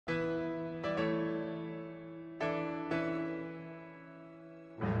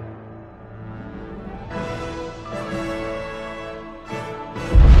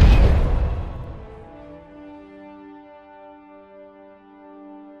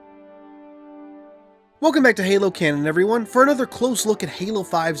Welcome back to Halo Canon, everyone, for another close look at Halo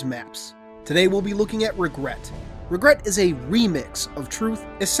 5's maps. Today we'll be looking at Regret. Regret is a remix of Truth,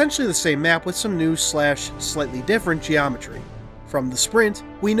 essentially the same map with some new / slightly different geometry. From the Sprint,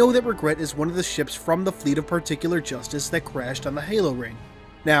 we know that Regret is one of the ships from the fleet of Particular Justice that crashed on the Halo ring.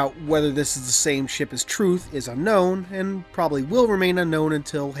 Now, whether this is the same ship as Truth is unknown, and probably will remain unknown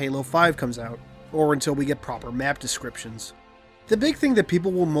until Halo 5 comes out, or until we get proper map descriptions. The big thing that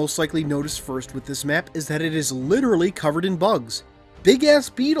people will most likely notice first with this map is that it is literally covered in bugs. Big ass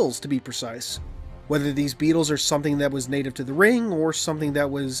beetles, to be precise. Whether these beetles are something that was native to the ring, or something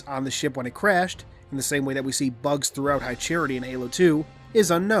that was on the ship when it crashed, in the same way that we see bugs throughout High Charity in Halo 2,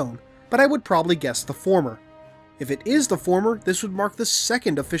 is unknown, but I would probably guess the former. If it is the former, this would mark the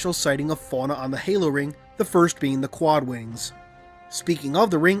second official sighting of fauna on the Halo ring, the first being the quad wings. Speaking of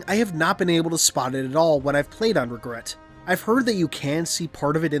the ring, I have not been able to spot it at all when I've played on Regret. I've heard that you can see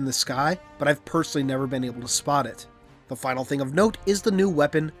part of it in the sky, but I've personally never been able to spot it. The final thing of note is the new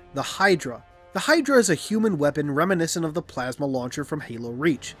weapon, the Hydra. The Hydra is a human weapon reminiscent of the plasma launcher from Halo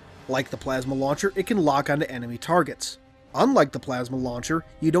Reach. Like the plasma launcher, it can lock onto enemy targets. Unlike the plasma launcher,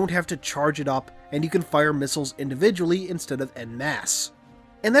 you don't have to charge it up, and you can fire missiles individually instead of en masse.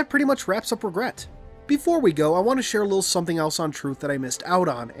 And that pretty much wraps up Regret. Before we go, I want to share a little something else on Truth that I missed out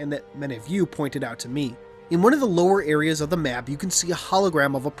on, and that many of you pointed out to me. In one of the lower areas of the map, you can see a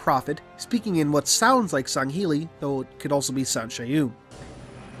hologram of a prophet speaking in what sounds like Sangheili, though it could also be Sanshayum.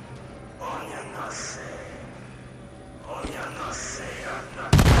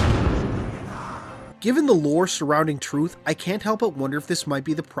 Given the lore surrounding Truth, I can't help but wonder if this might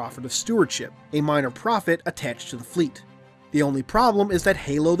be the Prophet of Stewardship, a minor prophet attached to the fleet. The only problem is that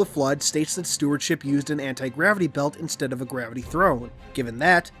Halo the Flood states that Stewardship used an anti-gravity belt instead of a gravity throne. Given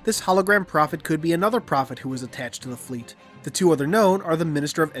that, this hologram prophet could be another prophet who is attached to the fleet. The two other known are the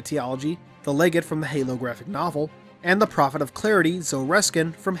Minister of Etiology, the Legate from the Halo graphic novel, and the Prophet of Clarity, Zoe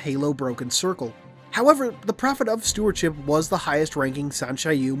Reskin, from Halo Broken Circle. However, the Prophet of Stewardship was the highest ranking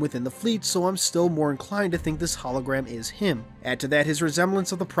Sanshayum within the fleet, so I'm still more inclined to think this hologram is him. Add to that his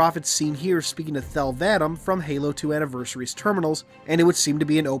resemblance of the Prophet seen here speaking to Thel 'Vadam from Halo 2 Anniversary's terminals, and it would seem to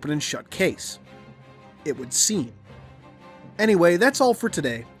be an open and shut case. It would seem. Anyway, that's all for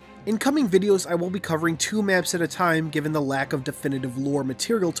today. In coming videos I will be covering 2 maps at a time given the lack of definitive lore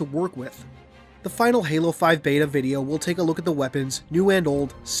material to work with. The final Halo 5 beta video will take a look at the weapons, new and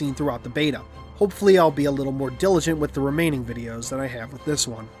old, seen throughout the beta. Hopefully I'll be a little more diligent with the remaining videos than I have with this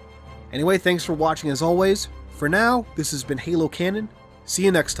one. Anyway, thanks for watching as always. For now, this has been Halo Canon. See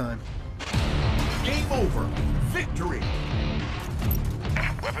you next time. Game over. Victory.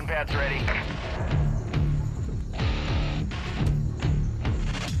 Weapon pads ready.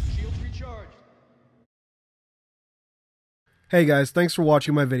 Shields recharged. Hey guys, thanks for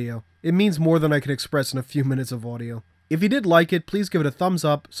watching my video. It means more than I can express in a few minutes of audio. If you did like it, please give it a thumbs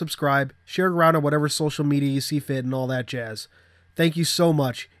up, subscribe, share it around on whatever social media you see fit, and all that jazz. Thank you so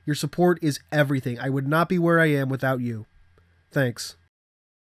much. Your support is everything. I would not be where I am without you. Thanks.